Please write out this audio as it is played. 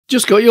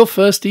Just got your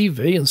first EV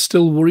and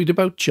still worried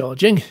about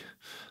charging?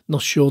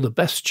 Not sure the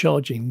best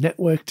charging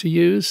network to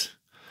use?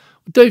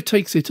 Dave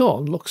Takes It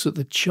On looks at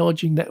the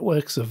charging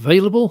networks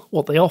available,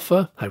 what they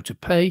offer, how to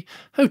pay,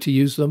 how to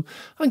use them,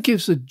 and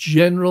gives a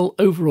general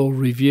overall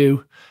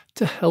review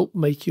to help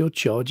make your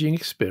charging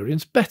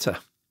experience better.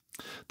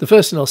 The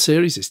first in our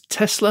series is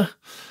Tesla.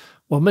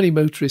 While many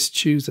motorists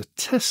choose a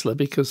Tesla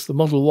because the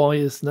Model Y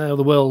is now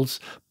the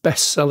world's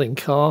best-selling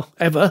car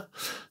ever,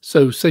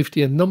 so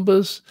safety in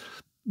numbers,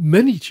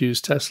 many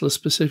choose Tesla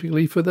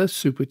specifically for their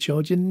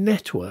supercharger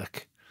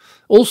network.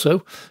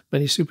 Also,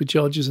 many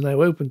superchargers are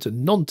now open to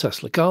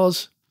non-Tesla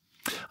cars.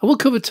 I will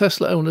cover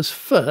Tesla owners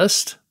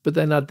first, but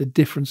then add the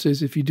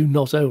differences if you do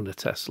not own a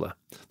Tesla.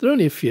 There are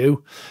only a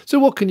few, so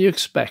what can you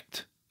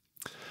expect?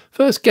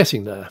 First,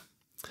 getting there.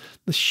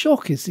 The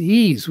shock is the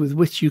ease with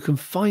which you can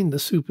find the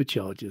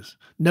superchargers.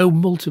 No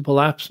multiple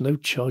apps, no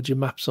charger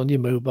maps on your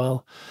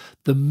mobile.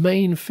 The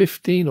main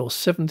 15 or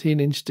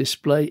 17-inch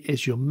display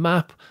is your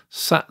map,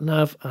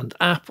 sat-nav and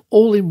app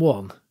all in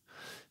one.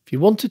 If you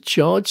want to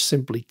charge,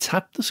 simply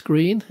tap the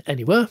screen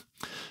anywhere,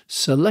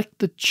 select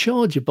the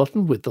charger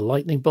button with the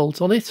lightning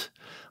bolt on it,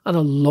 and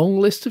a long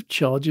list of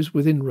chargers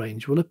within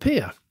range will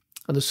appear.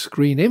 And the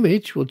screen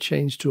image will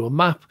change to a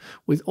map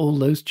with all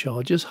those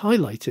chargers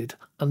highlighted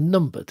and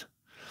numbered.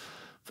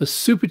 For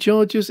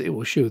superchargers, it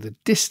will show the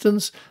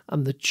distance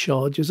and the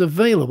chargers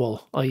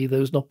available, i.e.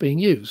 those not being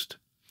used.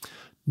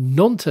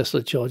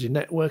 Non-Tesla charger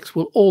networks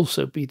will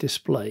also be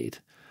displayed,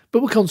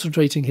 but we're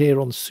concentrating here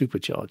on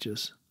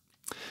superchargers.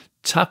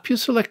 Tap your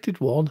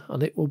selected one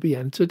and it will be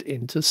entered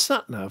into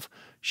SatNav,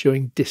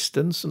 showing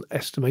distance and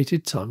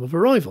estimated time of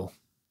arrival.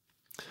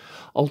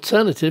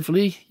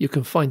 Alternatively, you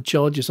can find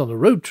chargers on a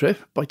road trip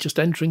by just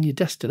entering your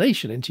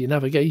destination into your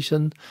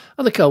navigation,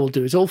 and the car will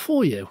do it all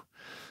for you.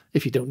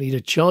 If you don't need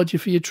a charger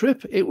for your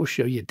trip, it will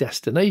show your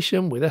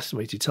destination with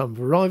estimated time of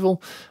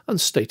arrival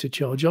and state of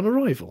charge on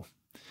arrival.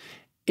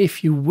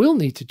 If you will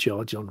need to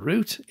charge en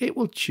route, it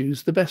will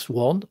choose the best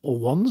one or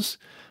ones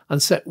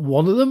and set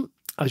one of them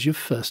as your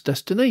first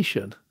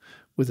destination,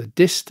 with a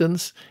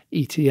distance,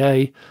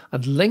 ETA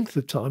and length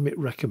of time it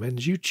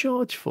recommends you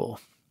charge for.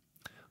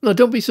 Now,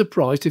 don't be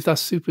surprised if that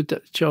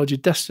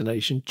supercharger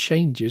destination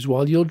changes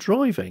while you're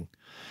driving.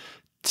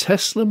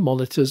 Tesla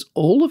monitors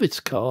all of its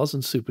cars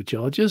and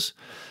superchargers,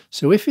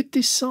 so if it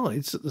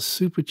decides that the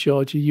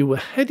supercharger you were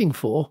heading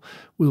for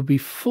will be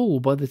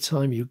full by the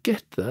time you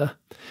get there,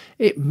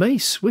 it may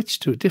switch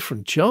to a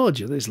different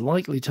charger that is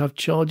likely to have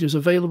chargers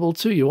available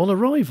to you on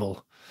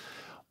arrival.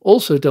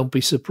 Also, don't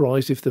be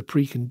surprised if the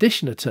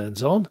preconditioner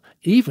turns on,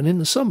 even in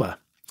the summer.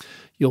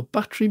 Your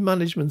battery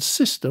management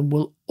system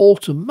will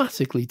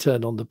automatically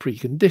turn on the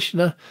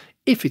preconditioner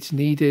if it's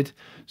needed,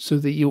 so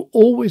that you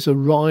always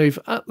arrive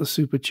at the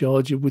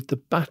supercharger with the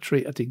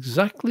battery at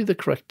exactly the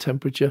correct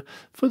temperature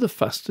for the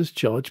fastest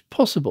charge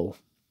possible.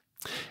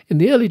 In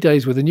the early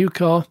days with a new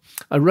car,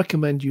 I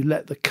recommend you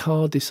let the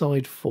car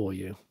decide for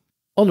you.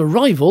 On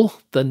arrival,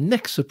 the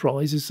next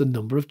surprise is the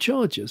number of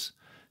chargers.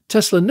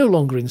 Tesla no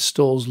longer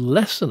installs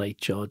less than 8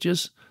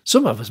 chargers.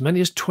 Some have as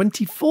many as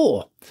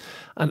 24,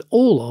 and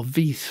all are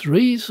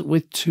V3s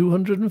with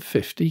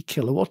 250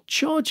 kilowatt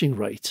charging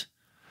rate.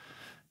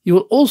 You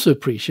will also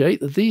appreciate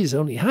that these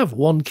only have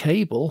one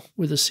cable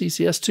with a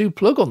CCS2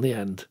 plug on the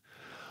end.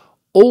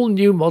 All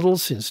new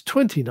models since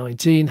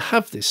 2019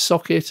 have this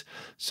socket,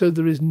 so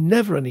there is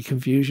never any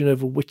confusion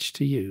over which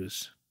to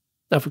use.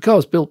 Now, for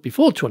cars built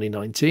before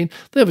 2019,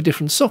 they have a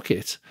different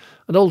socket,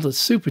 and older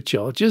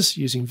superchargers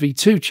using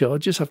V2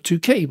 chargers have 2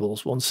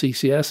 cables, one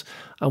CCS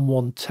and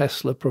one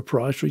Tesla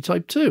proprietary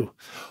Type 2.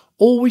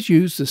 Always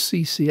use the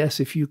CCS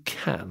if you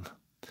can.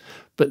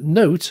 But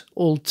note,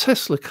 all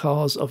Tesla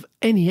cars of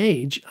any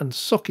age and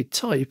socket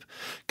type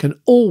can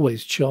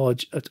always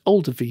charge at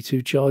older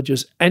V2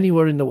 chargers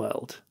anywhere in the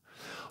world.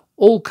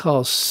 All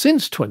cars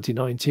since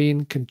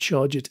 2019 can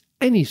charge at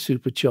any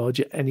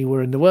supercharger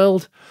anywhere in the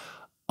world.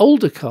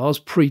 Older cars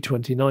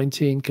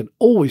pre-2019 can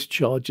always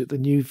charge at the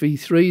new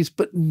V3s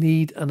but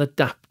need an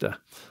adapter.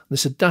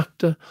 This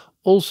adapter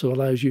also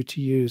allows you to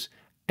use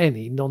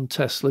any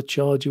non-Tesla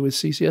charger with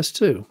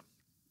CCS2.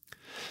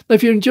 Now,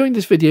 if you're enjoying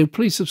this video,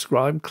 please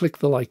subscribe and click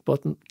the like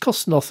button. It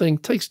costs nothing,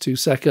 takes 2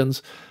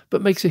 seconds,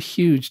 but makes a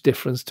huge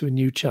difference to a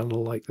new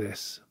channel like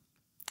this.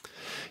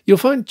 You'll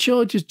find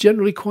chargers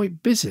generally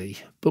quite busy,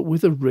 but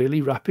with a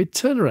really rapid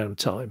turnaround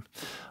time.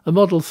 A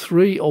Model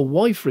 3 or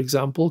Y, for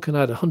example, can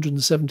add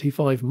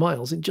 175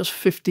 miles in just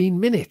 15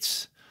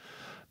 minutes.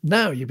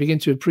 Now you begin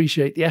to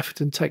appreciate the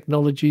effort and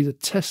technology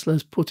that Tesla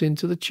has put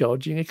into the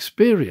charging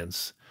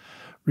experience.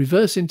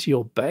 Reverse into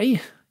your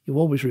bay. You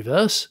always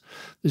reverse.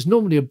 There's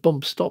normally a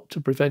bump stop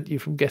to prevent you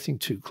from getting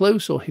too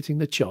close or hitting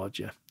the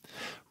charger.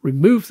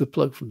 Remove the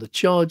plug from the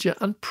charger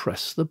and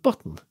press the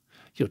button.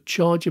 Your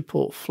charger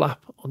port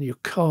flap on your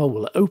car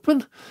will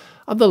open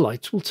and the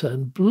lights will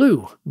turn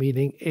blue,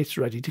 meaning it's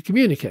ready to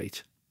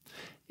communicate.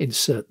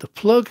 Insert the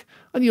plug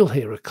and you'll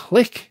hear a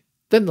click,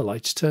 then the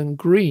lights turn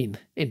green,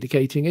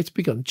 indicating it's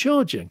begun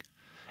charging.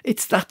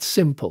 It's that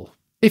simple.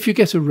 If you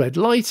get a red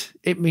light,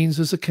 it means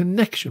there's a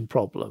connection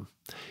problem.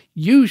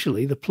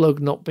 Usually the plug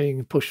not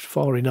being pushed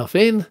far enough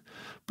in,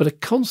 but a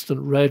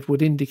constant red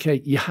would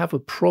indicate you have a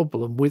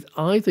problem with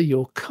either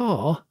your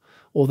car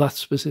or that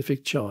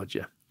specific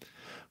charger.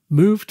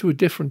 Move to a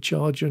different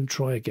charger and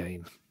try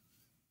again.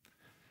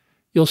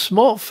 Your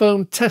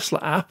smartphone Tesla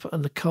app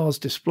and the car's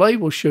display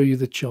will show you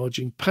the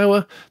charging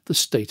power, the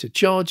state of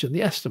charge and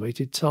the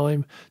estimated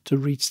time to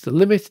reach the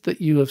limit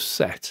that you have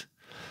set.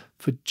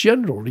 For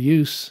general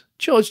use,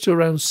 charge to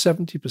around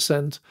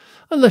 70%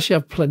 unless you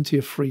have plenty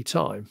of free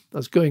time,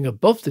 as going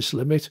above this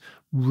limit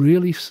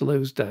really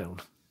slows down.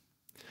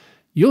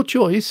 Your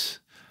choice,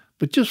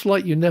 but just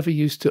like you never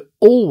used to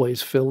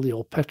always fill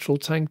your petrol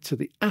tank to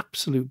the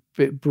absolute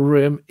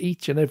brim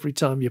each and every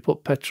time you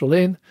put petrol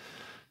in,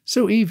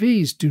 so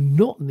EVs do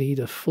not need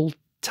a full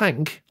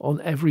tank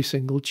on every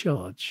single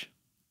charge.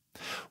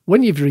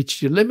 When you've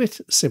reached your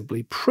limit,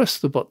 simply press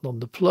the button on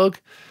the plug.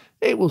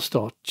 It will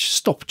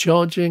stop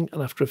charging,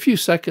 and after a few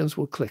seconds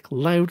will click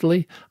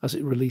loudly as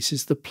it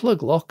releases the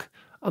plug lock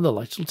and the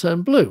lights will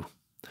turn blue.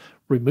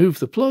 Remove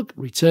the plug,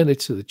 return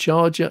it to the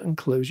charger and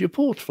close your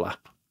port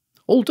flap.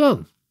 All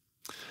done.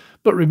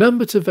 But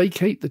remember to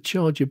vacate the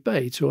charger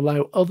bay to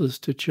allow others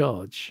to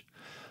charge.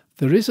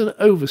 There is an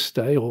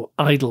overstay or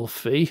idle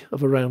fee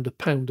of around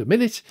 £1 a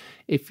minute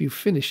if you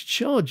finish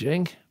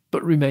charging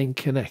but remain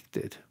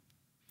connected.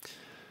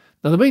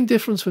 Now the main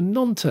difference for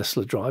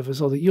non-Tesla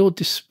drivers are that your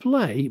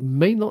display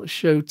may not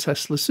show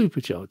Tesla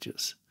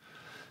Superchargers.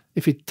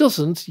 If it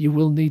doesn't, you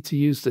will need to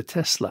use the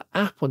Tesla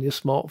app on your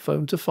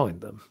smartphone to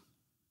find them.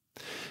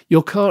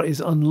 Your car is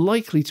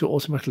unlikely to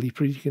automatically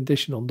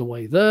precondition on the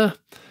way there,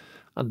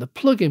 and the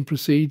plug-in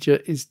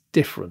procedure is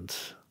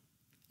different.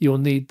 You'll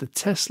need the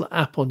Tesla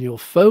app on your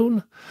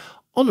phone.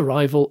 On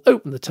arrival,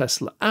 open the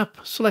Tesla app,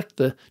 select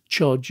the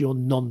Charge Your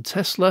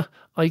Non-Tesla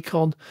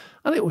icon,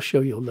 and it will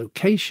show your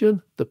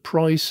location, the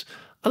price,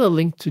 and a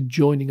link to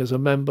joining as a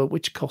member,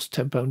 which costs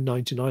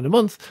 £10.99 a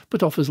month,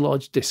 but offers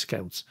large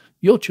discounts.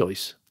 Your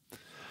choice.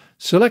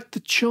 Select the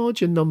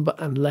charger number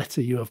and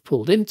letter you have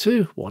pulled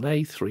into,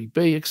 1A,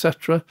 3B,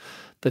 etc.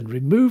 Then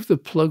remove the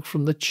plug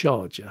from the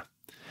charger.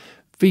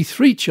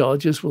 V3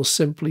 chargers will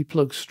simply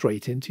plug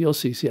straight into your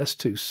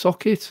CCS2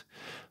 socket,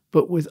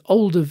 but with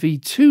older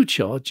V2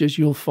 chargers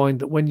you'll find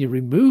that when you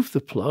remove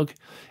the plug,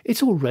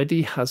 it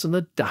already has an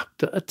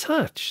adapter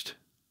attached.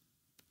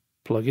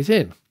 Plug it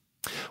in.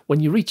 When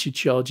you reach your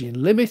charging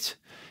limit,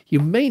 you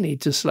may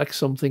need to select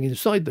something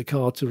inside the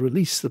car to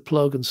release the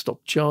plug and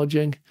stop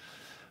charging.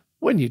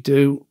 When you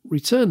do,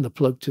 return the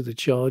plug to the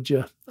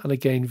charger and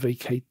again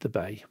vacate the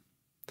bay.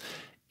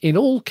 In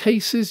all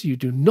cases, you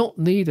do not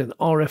need an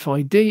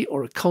RFID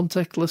or a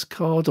contactless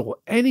card or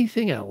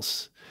anything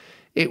else.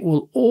 It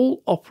will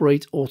all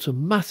operate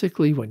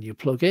automatically when you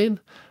plug in,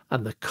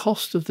 and the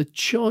cost of the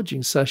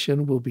charging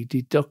session will be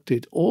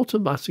deducted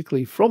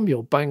automatically from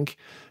your bank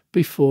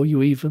before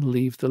you even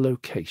leave the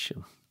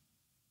location.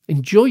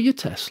 Enjoy your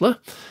Tesla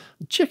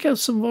and check out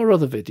some of our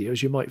other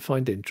videos you might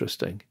find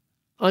interesting.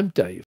 I'm Dave.